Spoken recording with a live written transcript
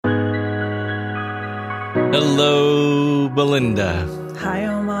Hello, Belinda. Hi,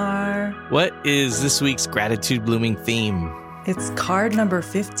 Omar. What is this week's gratitude blooming theme? It's card number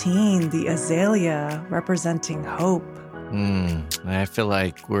 15, the azalea, representing hope. I feel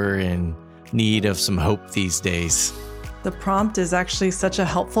like we're in need of some hope these days. The prompt is actually such a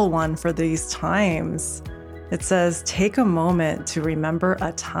helpful one for these times. It says, take a moment to remember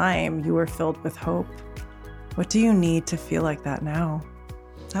a time you were filled with hope. What do you need to feel like that now?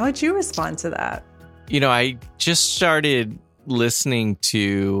 How would you respond to that? You know, I just started listening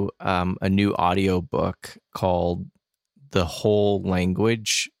to a new audiobook called The Whole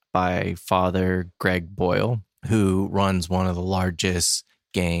Language by Father Greg Boyle, who runs one of the largest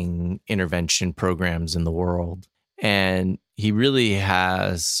gang intervention programs in the world. And he really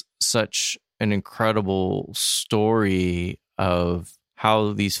has such an incredible story of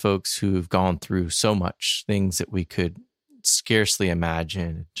how these folks who've gone through so much, things that we could scarcely imagine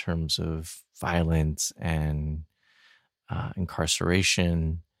in terms of violence and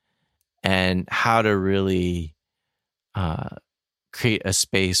incarceration, and how to really create a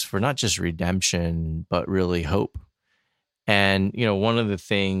space for not just redemption, but really hope. And, you know, one of the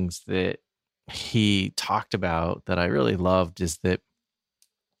things that he talked about that I really loved is that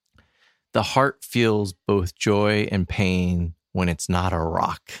the heart feels both joy and pain when it's not a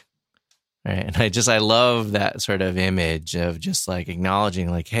rock. Right. And I love that sort of image of just like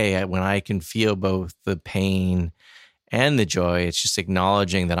acknowledging like, hey, when I can feel both the pain and the joy, it's just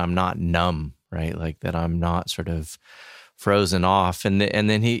acknowledging that I'm not numb, right? Like that I'm not sort of frozen off. And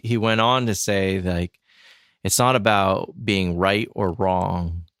then he went on to say like, it's not about being right or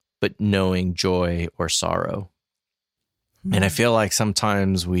wrong, but knowing joy or sorrow. Mm-hmm. And I feel like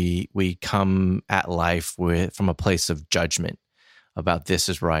sometimes we come at life from a place of judgment about this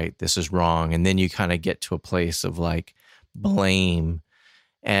is right, this is wrong. And then you kind of get to a place of like blame.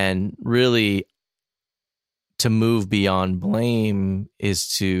 And really to move beyond blame is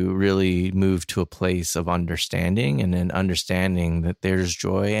to really move to a place of understanding, and then understanding that there's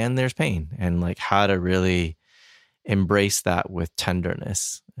joy and there's pain, and like how to really embrace that with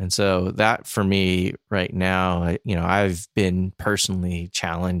tenderness. And so that for me right now, you know, I've been personally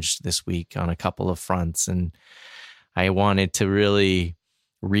challenged this week on a couple of fronts, and I wanted to really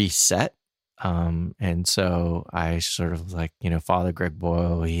reset. And so I sort of like, you know, Father Greg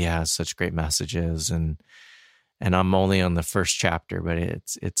Boyle, he has such great messages, and I'm only on the first chapter, but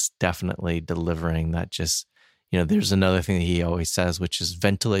it's definitely delivering that. Just, you know, there's another thing that he always says, which is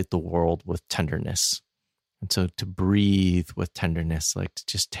ventilate the world with tenderness. And so to breathe with tenderness, like to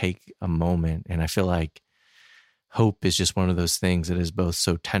just take a moment. And I feel like hope is just one of those things that is both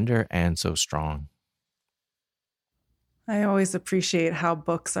so tender and so strong. I always appreciate how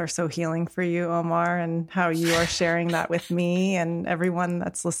books are so healing for you, Omar, and how you are sharing that with me and everyone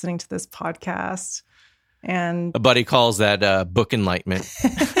that's listening to this podcast. And a buddy calls that book enlightenment.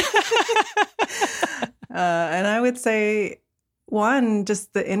 And I would say, one,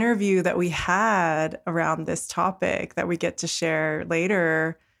 just the interview that we had around this topic that we get to share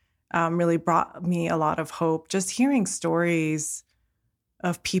later really brought me a lot of hope. Just hearing stories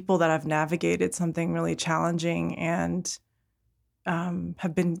of people that have navigated something really challenging and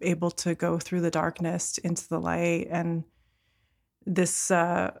have been able to go through the darkness into the light. And this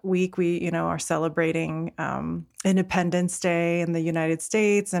week we, you know, are celebrating Independence Day in the United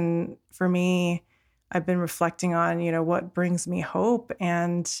States. And for me, I've been reflecting on, you know, what brings me hope,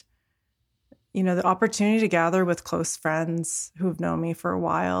 and, you know, the opportunity to gather with close friends who've known me for a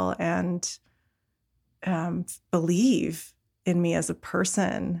while and believe in me as a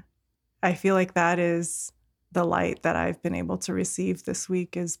person. I feel like that is the light that I've been able to receive this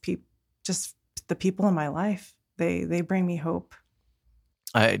week, is just the people in my life. They bring me hope.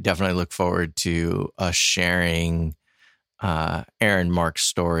 I definitely look forward to us sharing Aaron Mark's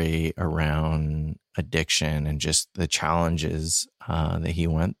story around addiction and just the challenges that he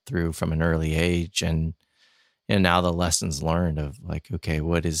went through from an early age, and now the lessons learned of like, okay,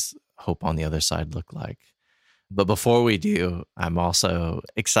 what does hope on the other side look like? But before we do, I'm also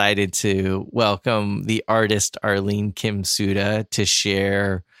excited to welcome the artist Arlene Kim Suda to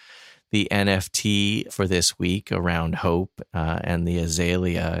share the NFT for this week around hope and the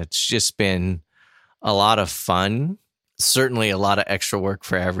azalea. It's just been a lot of fun. Certainly a lot of extra work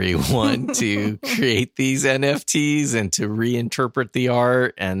for everyone to create these NFTs and to reinterpret the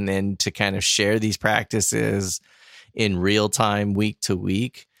art, and then to kind of share these practices in real time, week to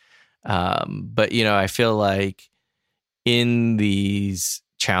week. But, you know, I feel like in these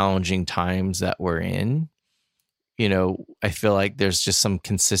challenging times that we're in, you know, I feel like there's just some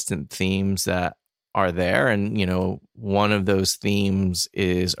consistent themes that are there. And, one of those themes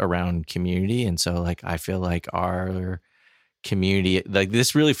is around community. And so like, I feel like our community, like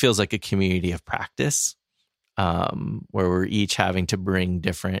this really feels like a community of practice, where we're each having to bring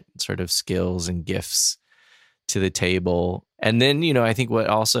different sort of skills and gifts to the table. And then, I think what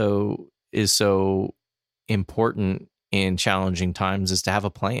also is so important in challenging times is to have a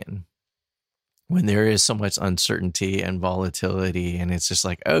plan when there is so much uncertainty and volatility. And it's just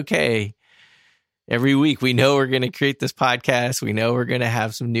like, okay, every week we know we're going to create this podcast. We know we're going to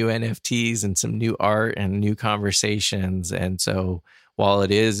have some new NFTs and some new art and new conversations. And so while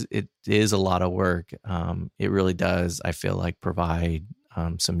it is a lot of work, it really does, I feel like, provide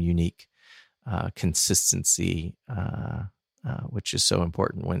some unique consistency, which is so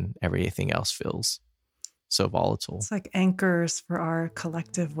important when everything else feels so volatile. It's like anchors for our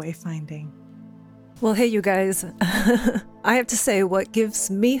collective wayfinding. Well, hey, you guys, I have to say what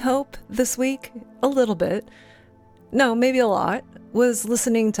gives me hope this week, a little bit, no, maybe a lot, was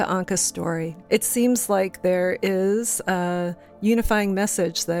listening to Anka's story. It seems like there is a unifying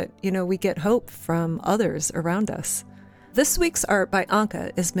message that, we get hope from others around us. This week's art by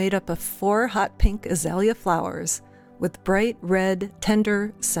Anka is made up of 4 hot pink azalea flowers with bright red,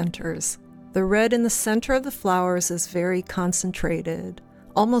 tender centers. The red in the center of the flowers is very concentrated,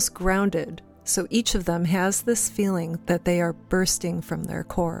 almost grounded, so each of them has this feeling that they are bursting from their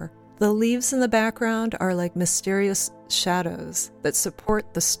core. The leaves in the background are like mysterious shadows that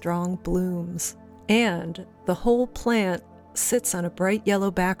support the strong blooms, and the whole plant sits on a bright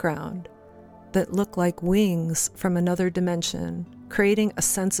yellow background that look like wings from another dimension, creating a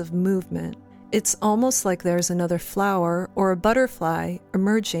sense of movement. It's almost like there's another flower or a butterfly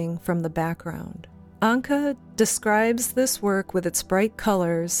emerging from the background. Anka describes this work with its bright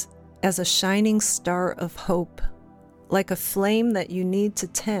colors as a shining star of hope, like a flame that you need to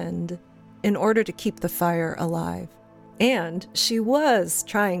tend in order to keep the fire alive. And she was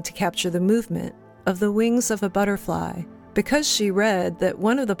trying to capture the movement of the wings of a butterfly because she read that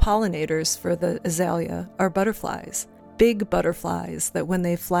one of the pollinators for the azalea are butterflies. Big butterflies that when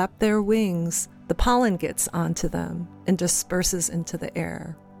they flap their wings, the pollen gets onto them and disperses into the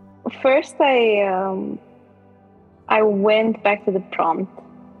air. First, I went back to the prompt,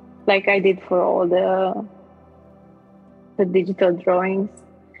 like I did for all the digital drawings,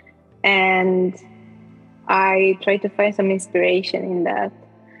 and I tried to find some inspiration in that.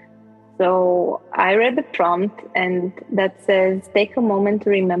 So I read the prompt, and that says, take a moment to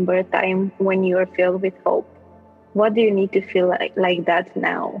remember a time when you are filled with hope. What do you need to feel like that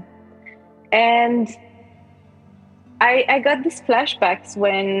now? And I got these flashbacks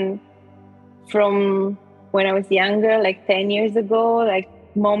from when I was younger, like 10 years ago, like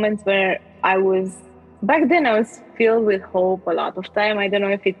moments where back then I was filled with hope a lot of time. I don't know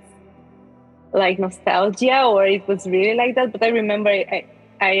if it's like nostalgia or it was really like that, but I remember I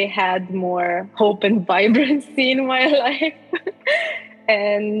had more hope and vibrancy in my life.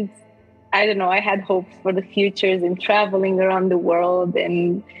 And I don't know, I had hopes for the futures and traveling around the world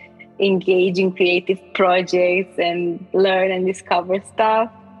and engage in creative projects and learn and discover stuff.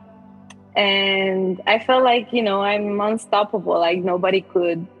 And I felt like, I'm unstoppable. Like nobody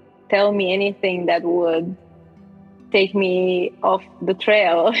could tell me anything that would take me off the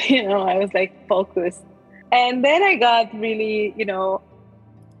trail. I was like focused. And then I got really,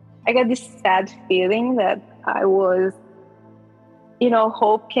 I got this sad feeling that I was,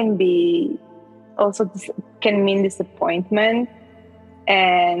 hope can mean disappointment.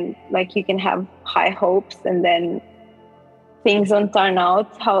 And like you can have high hopes and then things don't turn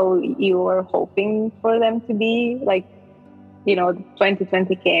out how you were hoping for them to be. Like,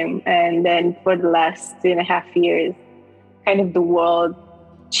 2020 came, and then for the last 2.5 years, kind of the world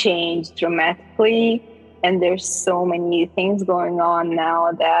changed dramatically. And there's so many things going on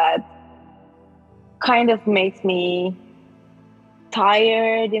now that kind of makes me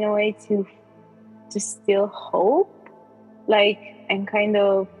tired in a way to still hope, and kind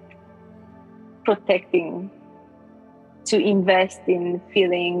of protecting to invest in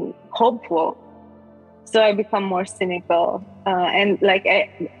feeling hopeful. So I become more cynical, and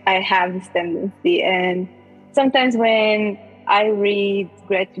I have this tendency. And sometimes when I read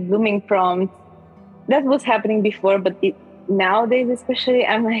Gretchen Blooming prompts, that was happening before, but nowadays especially,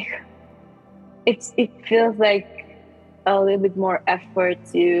 I'm like, it feels like a little bit more effort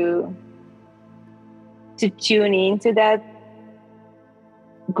to tune into that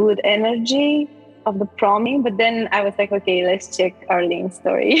good energy of the prompting. But then I was like, okay, let's check Arlene's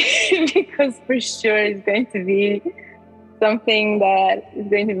story because for sure it's going to be something that is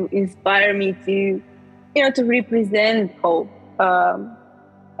going to inspire me to represent hope.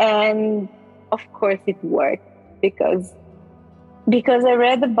 And of course it worked, because I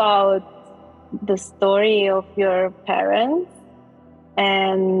read about the story of your parents,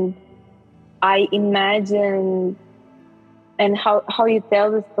 and I imagined and how you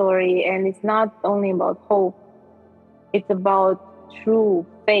tell the story, and it's not only about hope, it's about true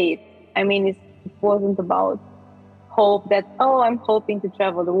faith. I mean, it wasn't about hope that, oh, I'm hoping to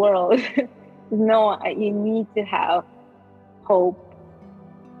travel the world. No, you need to have hope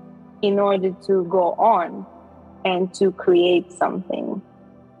in order to go on and to create something.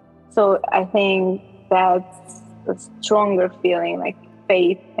 So I think that's a stronger feeling, like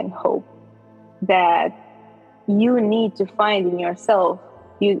faith and hope, that you need to find in yourself.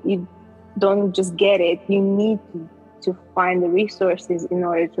 You don't just get it. You need to find the resources in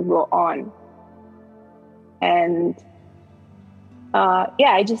order to go on. And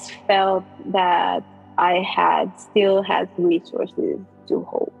I just felt that I still had resources to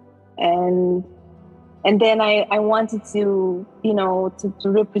hope. And then I wanted to, to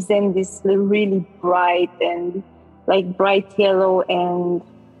represent this really bright and like bright yellow and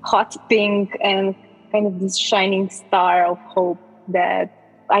hot pink and kind of this shining star of hope that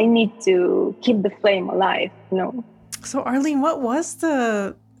I need to keep the flame alive, So Arlene, what was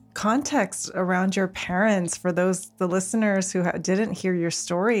the context around your parents for the listeners who didn't hear your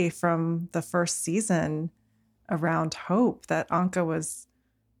story from the first season around hope that Anka was,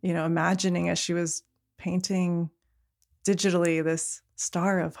 imagining as she was painting digitally this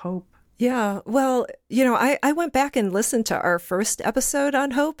star of hope? Yeah, well, I went back and listened to our first episode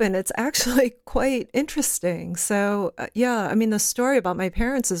on hope, and it's actually quite interesting. So, the story about my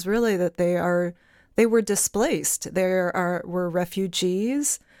parents is really that they were displaced. They were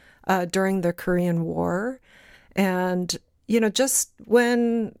refugees during the Korean War. And, just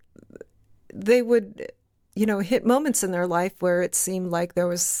when they would, hit moments in their life where it seemed like there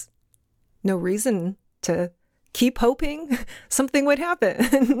was no reason to keep hoping something would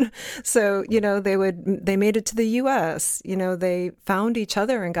happen. So, they made it to the US, they found each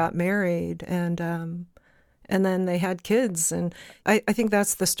other and got married, and then they had kids. And I think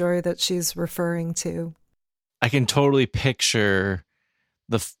that's the story that she's referring to. I can totally picture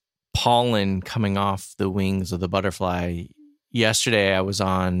the pollen coming off the wings of the butterfly. Yesterday, I was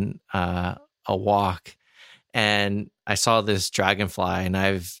on a walk and I saw this dragonfly, and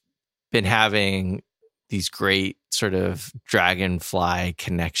I've been having these great sort of dragonfly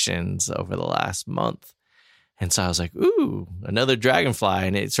connections over the last month. And so I was like, ooh, another dragonfly.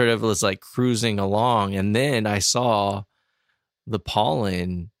 And it sort of was like cruising along. And then I saw the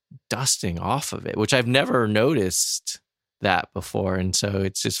pollen dusting off of it, which I've never noticed that before. And so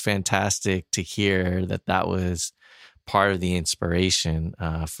it's just fantastic to hear that was part of the inspiration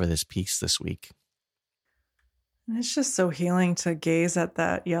for this piece this week. And it's just so healing to gaze at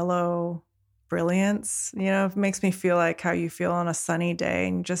that yellow brilliance. It makes me feel like how you feel on a sunny day,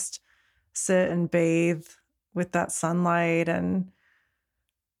 and you just sit and bathe with that sunlight. And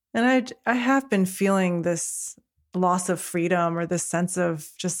I have been feeling this loss of freedom, or this sense of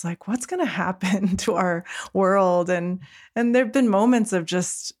just like, what's going to happen to our world? And there've been moments of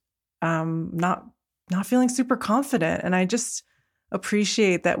just not feeling super confident. And I just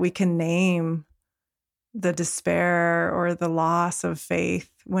appreciate that we can name the despair or the loss of faith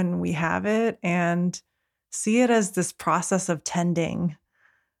when we have it, and see it as this process of tending.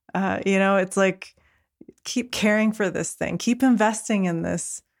 It's like, keep caring for this thing, keep investing in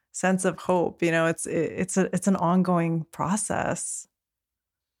this sense of hope. It's an ongoing process.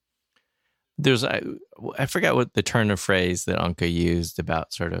 I forgot what the turn of phrase that Anka used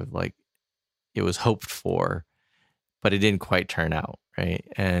about sort of like it was hoped for, but it didn't quite turn out, right?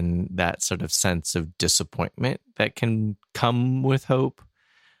 And that sort of sense of disappointment that can come with hope.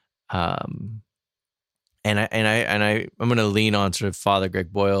 I'm going to lean on sort of Father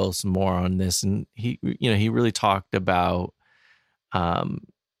Greg Boyle some more on this, and he really talked about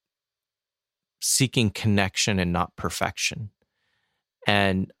seeking connection and not perfection.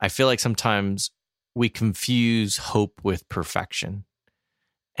 And I feel like sometimes we confuse hope with perfection,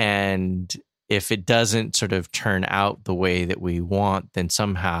 and if it doesn't sort of turn out the way that we want, then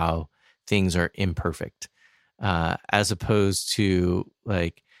somehow things are imperfect, as opposed to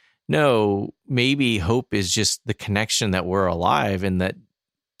like, no, maybe hope is just the connection that we're alive, and that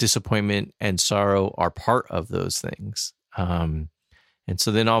disappointment and sorrow are part of those things. And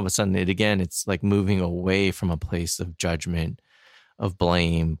so then all of a sudden it's like moving away from a place of judgment, of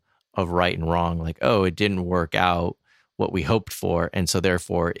blame, of right and wrong. Like, oh, it didn't work out what we hoped for, and so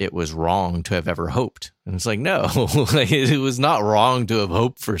therefore it was wrong to have ever hoped. And it's like, no, like, it was not wrong to have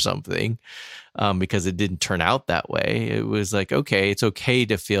hoped for something. because it didn't turn out that way. It was like, okay, it's okay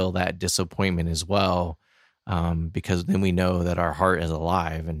to feel that disappointment as well, because then we know that our heart is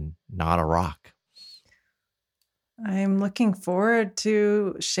alive and not a rock. I'm looking forward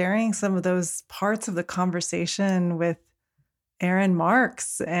to sharing some of those parts of the conversation with Aaron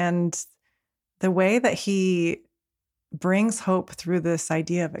Marks and the way that he brings hope through this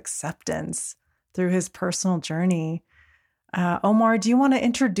idea of acceptance through his personal journey. Omar, do you want to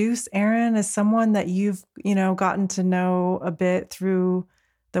introduce Aaron as someone that you've, gotten to know a bit through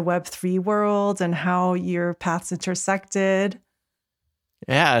the Web3 world and how your paths intersected?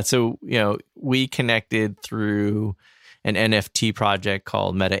 Yeah. So, we connected through an NFT project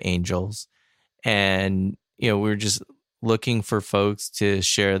called Meta Angels. And, we were just looking for folks to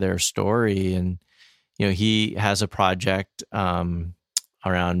share their story. And, he has a project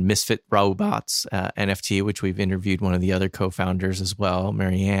around Misfit Robots NFT, which we've interviewed one of the other co-founders as well,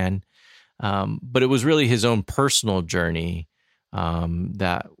 Marianne. But it was really his own personal journey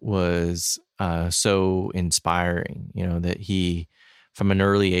that was so inspiring, that he, from an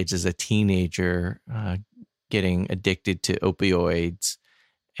early age as a teenager, getting addicted to opioids,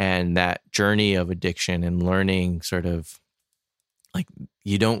 and that journey of addiction and learning sort of like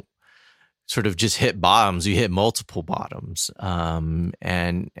you don't sort of just hit bottoms, you hit multiple bottoms.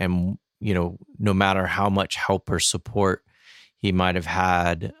 And no matter how much help or support he might have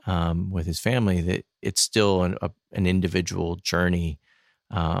had with his family, that it's still an individual journey.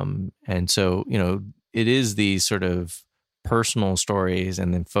 And so, it is these sort of personal stories,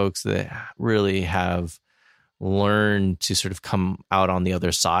 and then folks that really have learned to sort of come out on the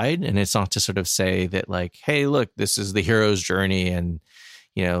other side. And it's not to sort of say that like, hey, look, this is the hero's journey, and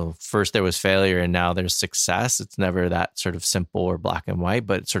first there was failure and now there's success. It's never that sort of simple or black and white,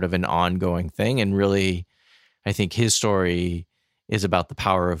 but it's sort of an ongoing thing. And really, I think his story is about the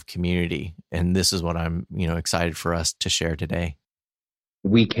power of community. And this is what I'm, excited for us to share today.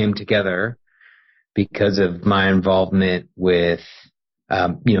 We came together because of my involvement with,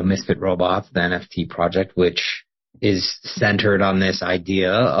 Misfit Robots, the NFT project, which is centered on this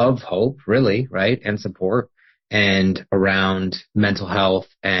idea of hope, really, right? And support, and around mental health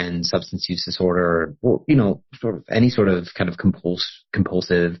and substance use disorder, or, sort of any sort of kind of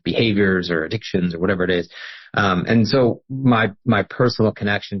compulsive behaviors or addictions or whatever it is. And so my personal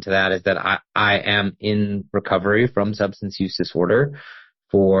connection to that is that I am in recovery from substance use disorder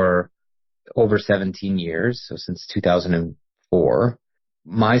for over 17 years. So since 2004.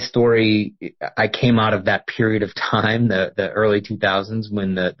 My story, I came out of that period of time, the early 2000s,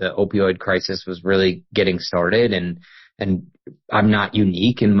 when the opioid crisis was really getting started, and I'm not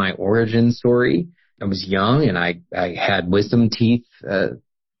unique in my origin story. I was young and I had wisdom teeth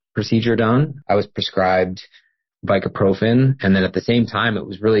procedure done. I was prescribed Vicaprofen, and then at the same time it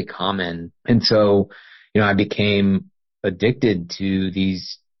was really common. And so, I became addicted to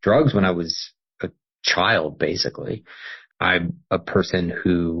these drugs when I was a child, basically. I'm a person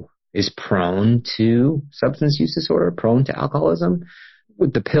who is prone to substance use disorder, prone to alcoholism.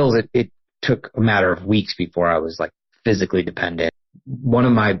 With the pills, it took a matter of weeks before I was like physically dependent. One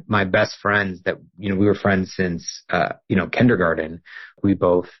of my best friends that, we were friends since, kindergarten. We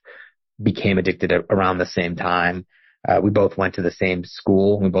both became addicted around the same time. We both went to the same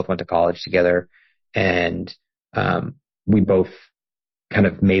school. We both went to college together, and we both kind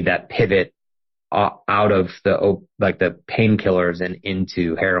of made that pivot out of the painkillers and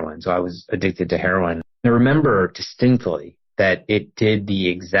into heroin. So I was addicted to heroin. I remember distinctly that it did the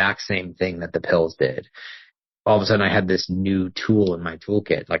exact same thing that the pills did. All of a sudden I had this new tool in my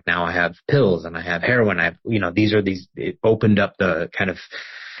toolkit. Like now I have pills and I have heroin. It opened up the kind of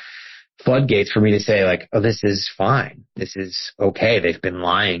floodgates for me to say like, oh, this is fine. This is okay. They've been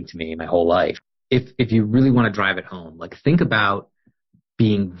lying to me my whole life. If you really want to drive it home, like think about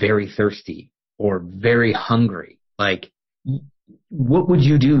being very thirsty or very hungry. Like, what would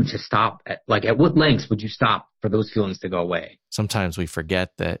you do to stop? At what lengths would you stop for those feelings to go away? Sometimes we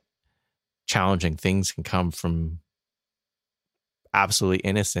forget that challenging things can come from absolutely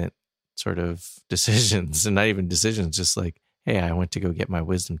innocent sort of decisions, and not even decisions, just like, hey, I went to go get my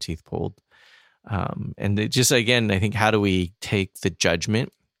wisdom teeth pulled. And it just, again, I think, how do we take the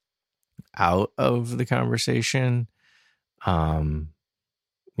judgment out of the conversation?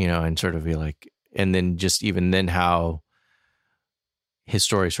 And sort of be like, and then just even then how his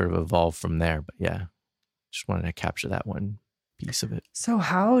story sort of evolved from there. But yeah, just wanted to capture that one piece of it. So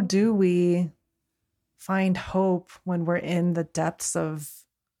how do we find hope when we're in the depths of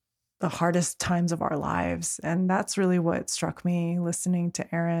the hardest times of our lives? And that's really what struck me listening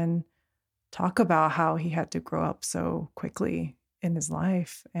to Aaron talk about how he had to grow up so quickly in his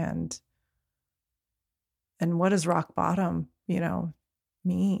life and And what does rock bottom,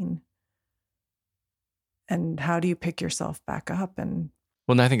 mean? And how do you pick yourself back up? And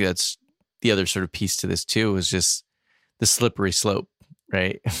well, and I think that's the other sort of piece to this too, is just the slippery slope,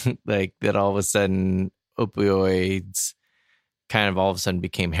 right? Like that all of a sudden opioids kind of all of a sudden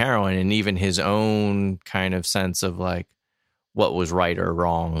became heroin, and even his own kind of sense of like what was right or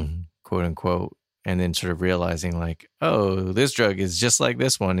wrong, quote unquote, and then sort of realizing like, oh, this drug is just like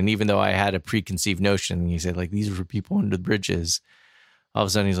this one. And even though I had a preconceived notion, he said like, these were for people under the bridges, all of a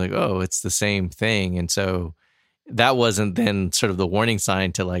sudden he's like, oh, it's the same thing. And so that wasn't then sort of the warning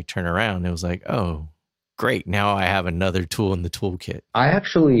sign to like turn around. It was like, oh, great. Now I have another tool in the toolkit. I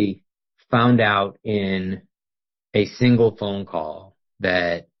actually found out in a single phone call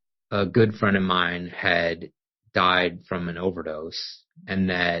that a good friend of mine had died from an overdose, and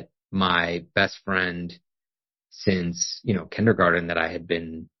that my best friend since, kindergarten, that I had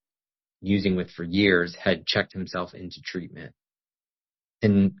been using with for years, had checked himself into treatment.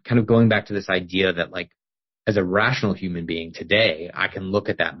 And kind of going back to this idea that like, as a rational human being today, I can look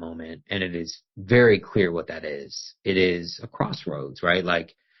at that moment and it is very clear what that is. It is a crossroads, right?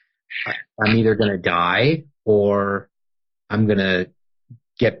 Like I'm either going to die or I'm going to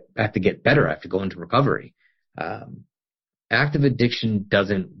have to get better. I have to go into recovery. Active addiction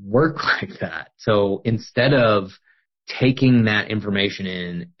doesn't work like that. So instead of taking that information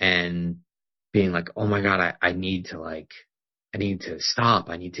in and being like, oh my God, I need to stop.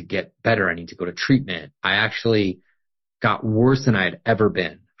 I need to get better. I need to go to treatment. I actually got worse than I had ever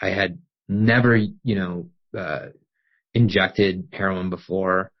been. I had never, injected heroin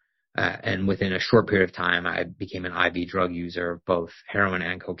before. And within a short period of time, I became an IV drug user of both heroin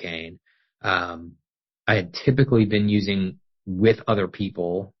and cocaine. I had typically been using with other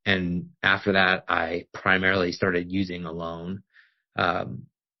people. And after that, I primarily started using alone.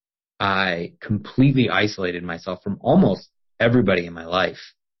 I completely isolated myself from almost everybody in my life.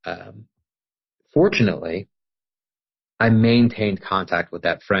 Fortunately, I maintained contact with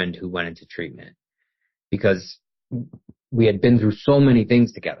that friend who went into treatment because we had been through so many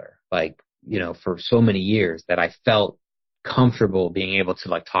things together, for so many years, that I felt comfortable being able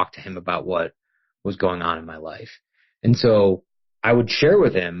to talk to him about what was going on in my life. And so I would share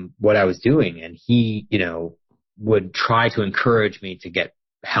with him what I was doing, and he, would try to encourage me to get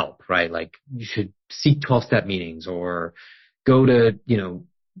help, right? Like, you should seek 12-step meetings or go to,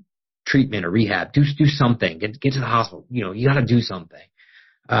 treatment or rehab, do something, get to the hospital, you got to do something.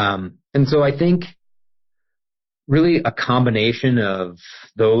 And so I think really a combination of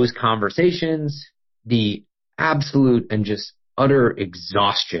those conversations, the absolute and just utter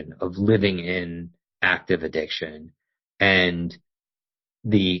exhaustion of living in active addiction, and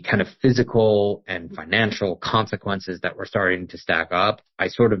the kind of physical and financial consequences that were starting to stack up, I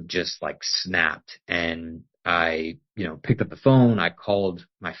sort of just snapped, and I, picked up the phone. I called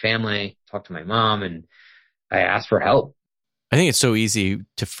my family, talked to my mom, and I asked for help. I think it's so easy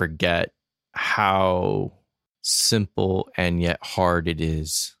to forget how simple and yet hard it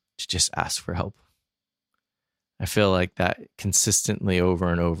is to just ask for help. I feel like that consistently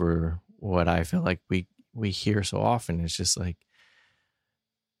over and over, what I feel like we hear so often is just like,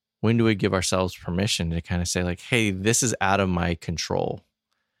 when do we give ourselves permission to kind of say like, hey, this is out of my control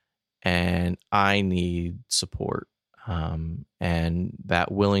and I need support. And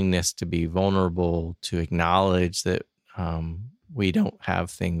that willingness to be vulnerable, to acknowledge that we don't have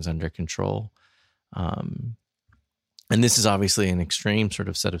things under control. And this is obviously an extreme sort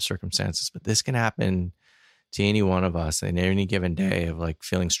of set of circumstances, but this can happen to any one of us in any given day of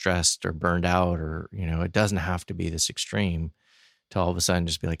feeling stressed or burned out, or, it doesn't have to be this extreme to all of a sudden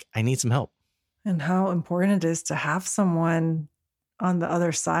just be like, I need some help. And how important it is to have someone on the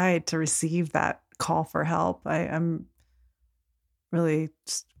other side to receive that call for help. I'm really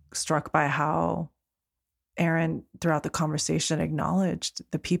struck by how Aaron, throughout the conversation, acknowledged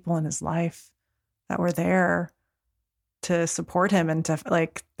the people in his life that were there to support him, and to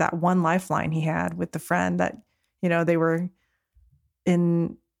that one lifeline he had with the friend that, they were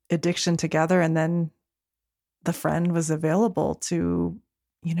in addiction together, and then the friend was available to,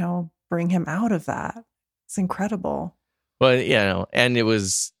 bring him out of that. It's incredible. Well, and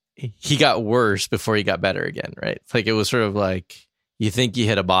he got worse before he got better again, right? It was sort of like, you think you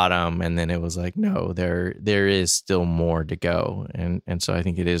hit a bottom, and then it was like, no, there is still more to go. And so I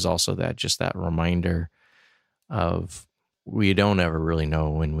think it is also that reminder of, we don't ever really know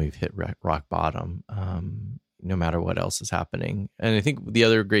when we've hit rock bottom, no matter what else is happening. And I think the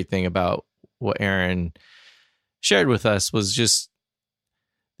other great thing about what Aaron shared with us was just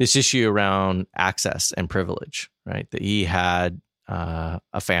this issue around access and privilege, right? That he had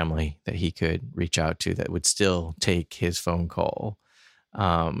a family that he could reach out to that would still take his phone call.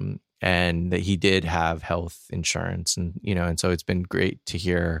 And that he did have health insurance, and so it's been great to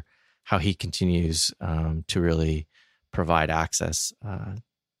hear how he continues to really provide access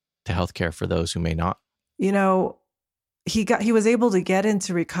to healthcare for those who may not. He was able to get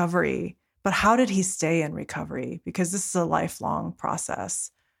into recovery, but how did he stay in recovery? Because this is a lifelong process.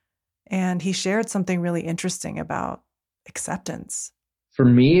 And he shared something really interesting about acceptance. For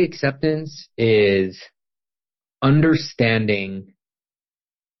me, acceptance is understanding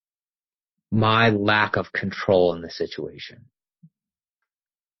my lack of control in the situation.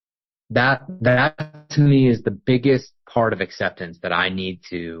 That to me is the biggest part of acceptance that I need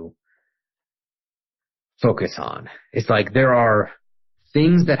to focus on. It's like there are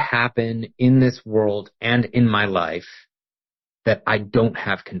things that happen in this world and in my life that I don't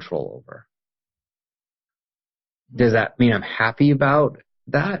have control over. Does that mean I'm happy about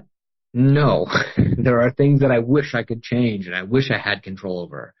that? No. There are things that I wish I could change and I wish I had control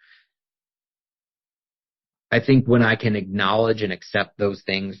over. I think when I can acknowledge and accept those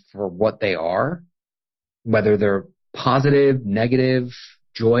things for what they are, whether they're positive, negative,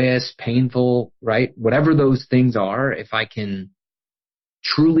 joyous, painful, right? Whatever those things are, if I can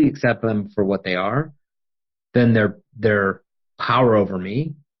truly accept them for what they are, then their power over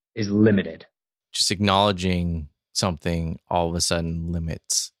me is limited. Just acknowledging something all of a sudden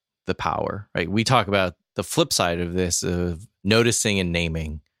limits the power, right? We talk about the flip side of this, of noticing and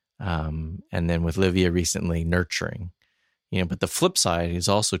naming. And then with Livia recently, nurturing, but the flip side is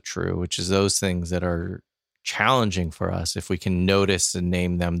also true, which is those things that are challenging for us. If we can notice and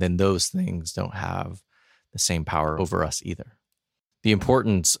name them, then those things don't have the same power over us either. The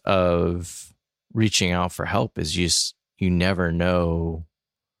importance of reaching out for help is you never know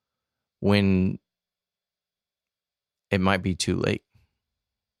when it might be too late.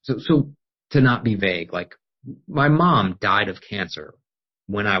 So to not be vague, like my mom died of cancer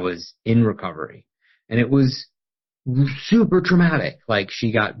when I was in recovery, and it was super traumatic. Like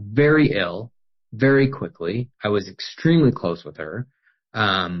she got very ill very quickly. I was extremely close with her.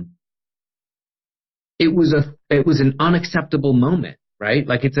 It was an unacceptable moment, right?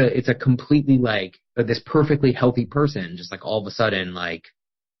 Like it's a completely like this perfectly healthy person, just like all of a sudden like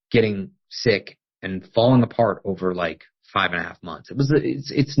getting sick and falling apart over like 5.5 months.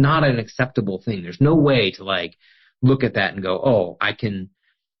 It's not an acceptable thing. There's no way to like look at that and go, oh, I can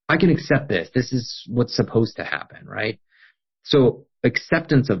accept this. This is what's supposed to happen, right? So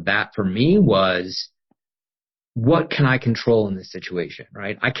acceptance of that for me was, what can I control in this situation,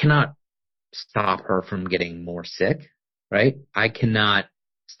 right? I cannot stop her from getting more sick, right? I cannot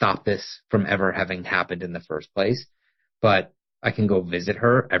stop this from ever having happened in the first place, but I can go visit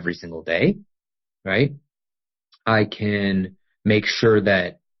her every single day, right? I can make sure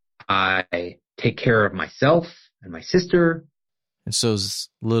that I take care of myself and my sister. It's those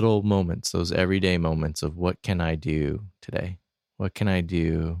little moments, those everyday moments of what can I do today? What can I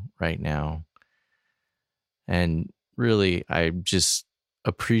do right now? And really, I'm just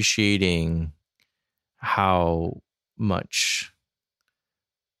appreciating how much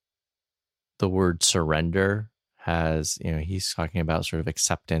the word surrender has, he's talking about sort of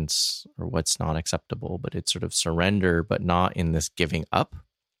acceptance or what's not acceptable, but it's sort of surrender, but not in this giving up,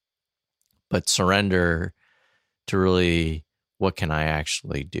 but surrender to really, what can I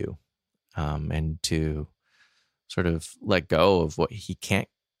actually do? And to sort of let go of what he can't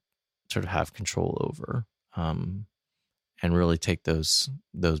sort of have control over, and really take those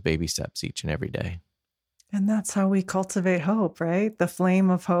baby steps each and every day. And that's how we cultivate hope, right? The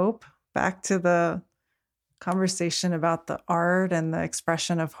flame of hope. Back to the conversation about the art and the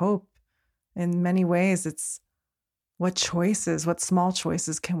expression of hope. In many ways, it's what small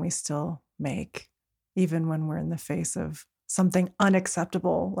choices can we still make, even when we're in the face of something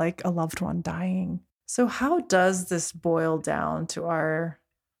unacceptable, like a loved one dying. So how does this boil down to our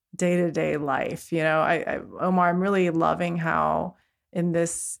day-to-day life? Omar, I'm really loving how in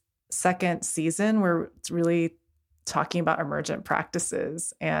this second season, we're really talking about emergent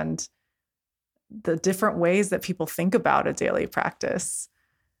practices and the different ways that people think about a daily practice.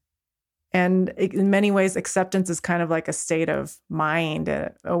 And in many ways, acceptance is kind of like a state of mind,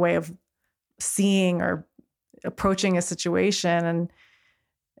 a way of seeing or approaching a situation. And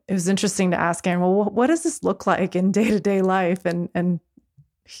it was interesting to ask Aaron, well, what does this look like in day-to-day life? And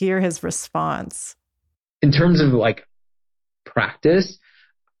hear his response. In terms of like practice,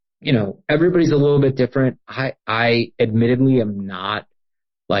 everybody's a little bit different. I admittedly am not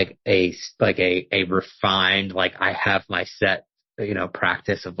like a refined, like I have my set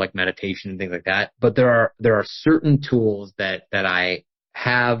practice of like meditation and things like that. But there are certain tools that I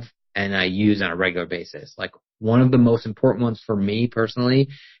have and I use on a regular basis. Like one of the most important ones for me personally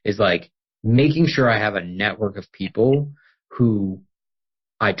is like making sure I have a network of people who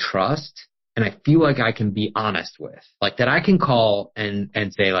I trust and I feel like I can be honest with, like that I can call and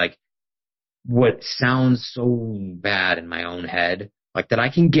say like what sounds so bad in my own head, like that I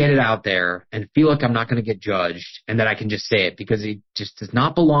can get it out there and feel like I'm not going to get judged and that I can just say it because it just does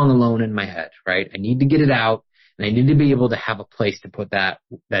not belong alone in my head, right? I need to get it out and I need to be able to have a place to put that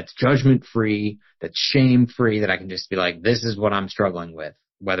that's judgment free, that's shame free, that I can just be like, this is what I'm struggling with,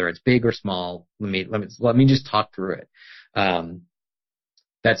 whether it's big or small. Let me just talk through it.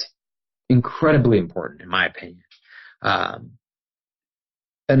 That's incredibly important in my opinion.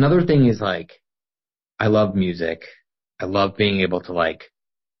 Another thing is like, I love music. I love being able to like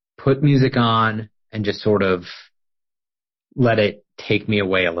put music on and just sort of let it take me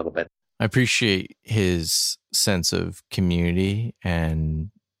away a little bit. I appreciate his sense of community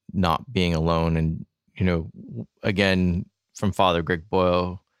and not being alone. And, again, from Father Greg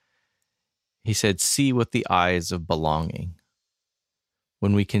Boyle, he said, see with the eyes of belonging.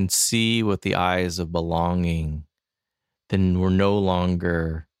 When we can see with the eyes of belonging, then we're no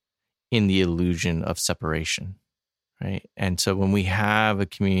longer in the illusion of separation, right? And so when we have a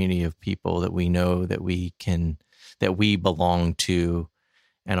community of people that we know that we belong to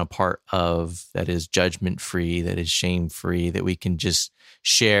and a part of, that is judgment-free, that is shame-free, that we can just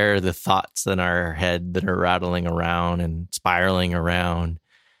share the thoughts in our head that are rattling around and spiraling around.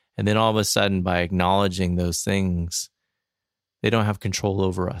 And then all of a sudden, by acknowledging those things, they don't have control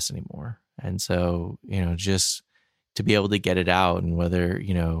over us anymore. And so, just to be able to get it out, and whether,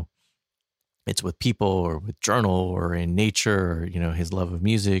 it's with people or with journal or in nature or, his love of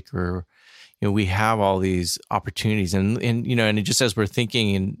music, or, we have all these opportunities and it just as we're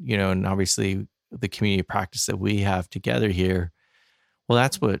thinking and obviously the community practice that we have together here, well,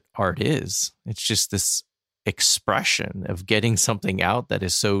 that's what art is. It's just this expression of getting something out that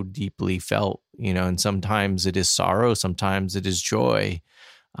is so deeply felt, and sometimes it is sorrow, sometimes it is joy.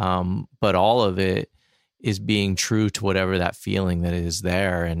 But all of it is being true to whatever that feeling that is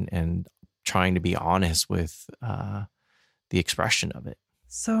there and trying to be honest with the expression of it.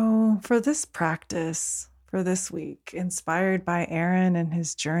 So for this practice, for this week, inspired by Aaron and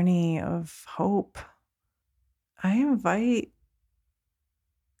his journey of hope, I invite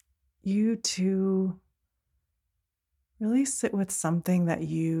you to really sit with something that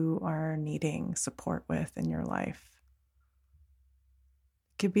you are needing support with in your life.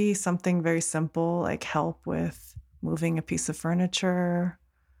 It could be something very simple, like help with moving a piece of furniture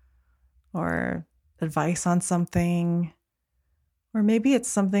or advice on something. Or maybe it's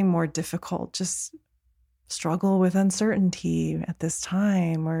something more difficult, just struggle with uncertainty at this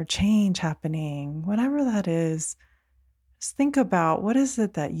time or change happening, whatever that is. Just think about, what is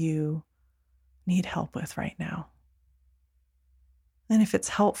it that you need help with right now? And if it's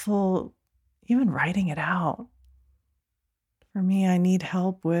helpful, even writing it out. For me, I need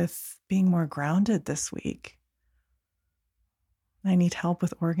help with being more grounded this week. I need help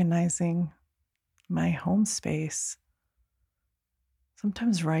with organizing my home space.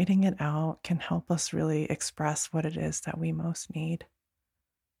 Sometimes writing it out can help us really express what it is that we most need.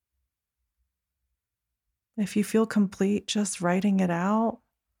 If you feel complete just writing it out,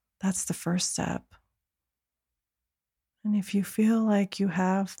 that's the first step. And if you feel like you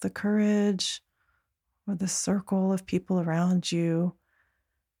have the courage or the circle of people around you,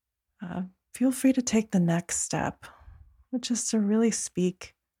 feel free to take the next step, which is to really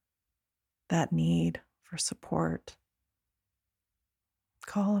speak that need for support.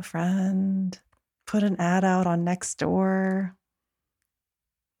 Call a friend, put an ad out on Nextdoor,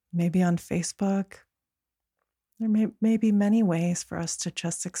 maybe on Facebook. There may be many ways for us to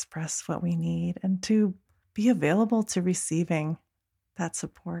just express what we need and to be available to receiving that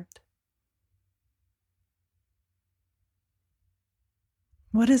support.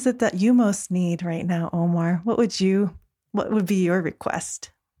 What is it that you most need right now, Omar? What would be your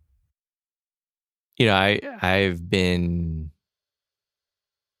request? I've been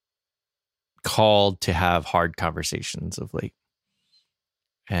called to have hard conversations of late,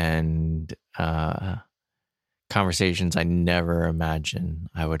 and conversations I never imagined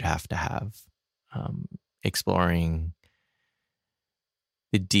I would have to have, exploring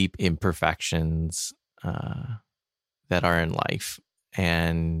the deep imperfections that are in life,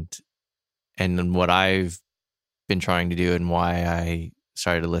 and what I've been trying to do and why I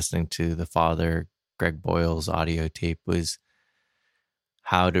started listening to the Father Greg Boyle's audio tape was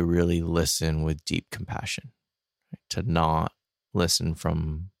how to really listen with deep compassion, right? To not listen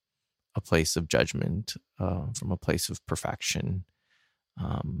from a place of judgment, from a place of perfection,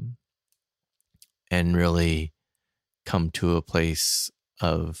 and really come to a place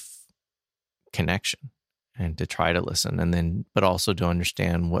of connection, and to try to listen, and then, but also to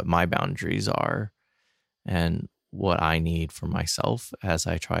understand what my boundaries are and what I need for myself as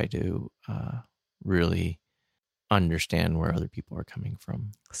I try to really understand where other people are coming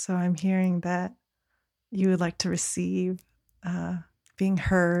from. So I'm hearing that you would like to receive being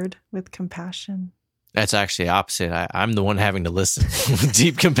heard with compassion. That's actually opposite. I'm the one having to listen with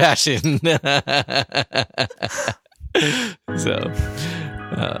deep compassion. So,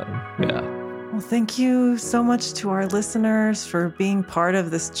 yeah. Well, thank you so much to our listeners for being part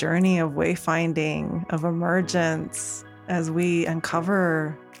of this journey of wayfinding, of emergence, as we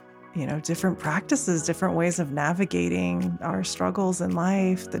uncover, different practices, different ways of navigating our struggles in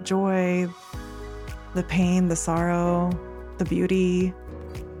life, the joy, the pain, the sorrow, the beauty.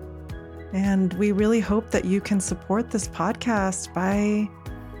 And we really hope that you can support this podcast by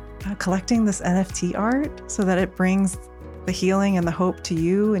collecting this NFT art so that it brings the healing and the hope to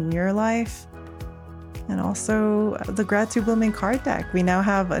you in your life. And also the Gratitude Blooming card deck. We now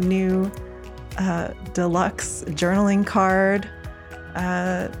have a new deluxe journaling card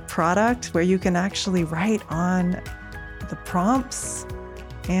product where you can actually write on the prompts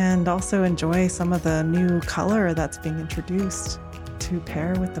and also enjoy some of the new color that's being introduced to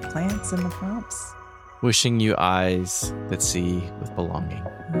pair with the plants and the prompts. Wishing you eyes that see with belonging.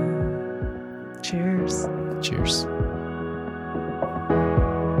 Cheers. Cheers.